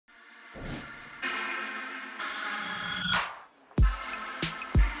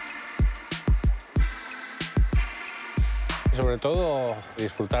Sobre todo,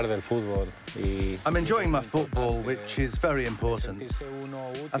 disfrutar del fútbol. I'm enjoying my football, which is very important.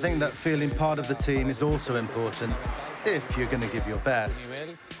 I think that feeling part of the team is also important if you're going to give your best.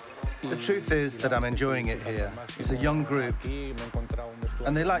 The truth is that I'm enjoying it here. It's a young group,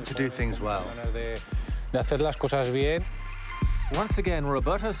 and they like to do things well. De hacer las cosas bien. Once again,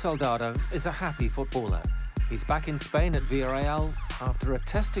 Roberto Soldado is a happy footballer. He's back in Spain at Villareal after a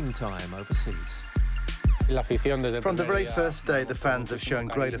testing time overseas. From the very first day, the fans have shown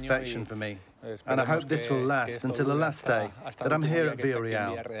great affection for me. And I hope this will last until the last day that I'm here at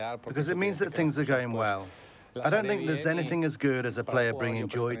Villareal, because it means that things are going well. I don't think there's anything as good as a player bringing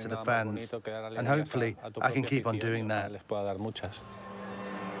joy to the fans, and hopefully I can keep on doing that.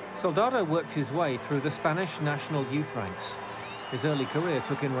 Soldado worked his way through the Spanish national youth ranks. His early career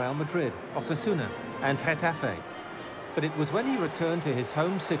took in Real Madrid, Osasuna and Getafe. But it was when he returned to his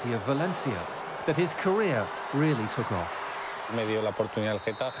home city of Valencia that his career really took off.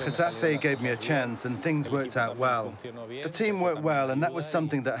 Getafe gave me a chance and things worked out well. The team worked well, and that was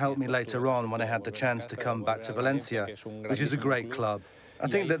something that helped me later on when I had the chance to come back to Valencia, which is a great club. I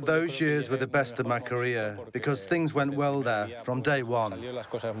think that those years were the best of my career because things went well there from day one.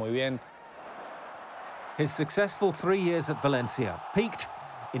 His successful 3 years at Valencia peaked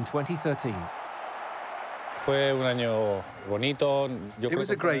in 2013. It was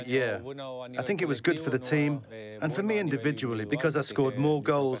a great year. I think it was good for the team and for me individually because I scored more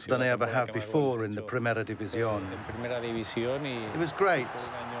goals than I ever have before in the Primera División. It was great,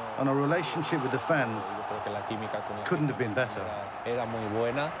 and our relationship with the fans couldn't have been better.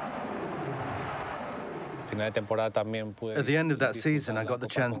 At the end of that season, I got the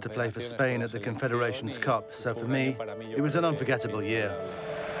chance to play for Spain at the Confederations Cup, so for me, it was an unforgettable year.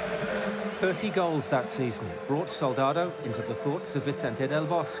 30 goals that season brought Soldado into the thoughts of Vicente del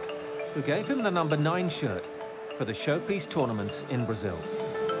Bosque, who gave him the number 9 shirt for the showpiece tournaments in Brazil.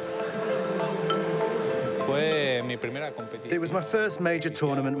 It was my first major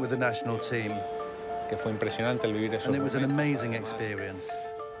tournament with the national team, and it was an amazing experience,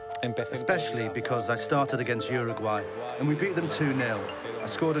 especially because I started against Uruguay, and we beat them 2-0. I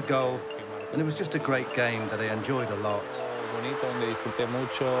scored a goal, and it was just a great game that I enjoyed a lot.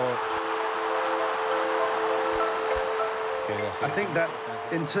 I think that,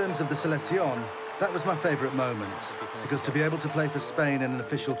 in terms of the Selección, that was my favourite moment, because to be able to play for Spain in an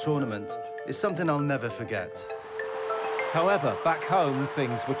official tournament is something I'll never forget. However, back home,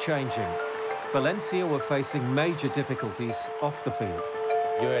 things were changing. Valencia were facing major difficulties off the field.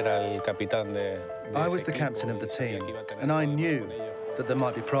 I was the captain of the team, and I knew that there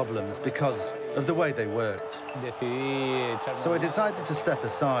might be problems because of the way they worked. So I decided to step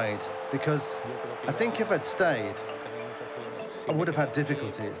aside, because I think if I'd stayed, I would have had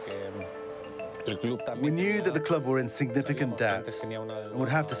difficulties. We knew that the club were in significant debt and would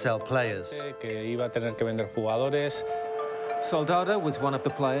have to sell players. Soldado was one of the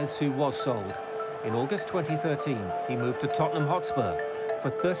players who was sold. In August 2013, he moved to Tottenham Hotspur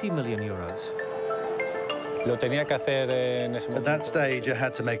for €30 million. At that stage, I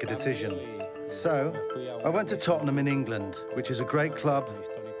had to make a decision. So I went to Tottenham in England, which is a great club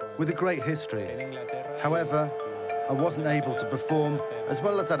with a great history. However, I wasn't able to perform as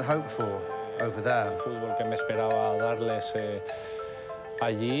well as I'd hoped for over there.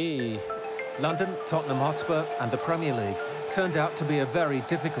 London, Tottenham Hotspur and the Premier League turned out to be a very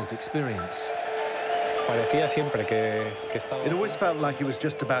difficult experience. It always felt like it was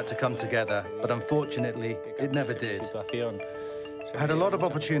just about to come together, but unfortunately, it never did. I had a lot of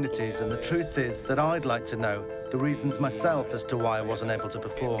opportunities, and the truth is that I'd like to know the reasons myself as to why I wasn't able to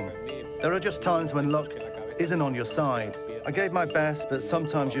perform. There are just times when luck isn't on your side. I gave my best, but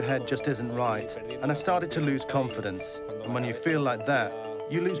sometimes your head just isn't right, and I started to lose confidence. And when you feel like that,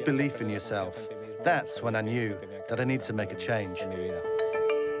 you lose belief in yourself. That's when I knew that I needed to make a change.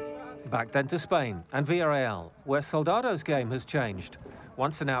 Back then to Spain and Villareal, where Soldado's game has changed.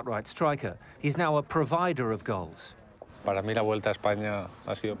 Once an outright striker, he's now a provider of goals.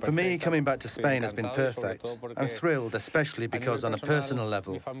 For me, coming back to Spain has been perfect. I'm thrilled, especially because on a personal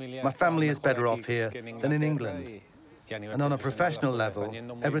level, my family is better off here than in England. And on a professional level,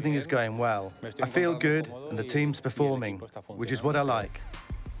 everything is going well. I feel good and the team's performing, which is what I like.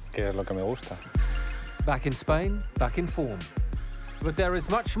 Back in Spain, back in form. But there is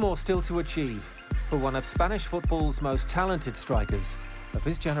much more still to achieve for one of Spanish football's most talented strikers of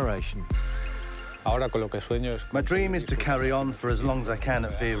his generation. My dream is to carry on for as long as I can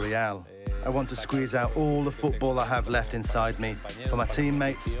at Villareal. I want to squeeze out all the football I have left inside me for my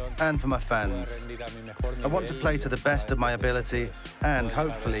teammates and for my fans. I want to play to the best of my ability and,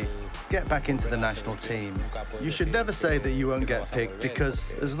 hopefully, get back into the national team. You should never say that you won't get picked,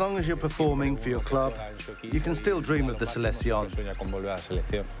 because as long as you're performing for your club, you can still dream of the selección.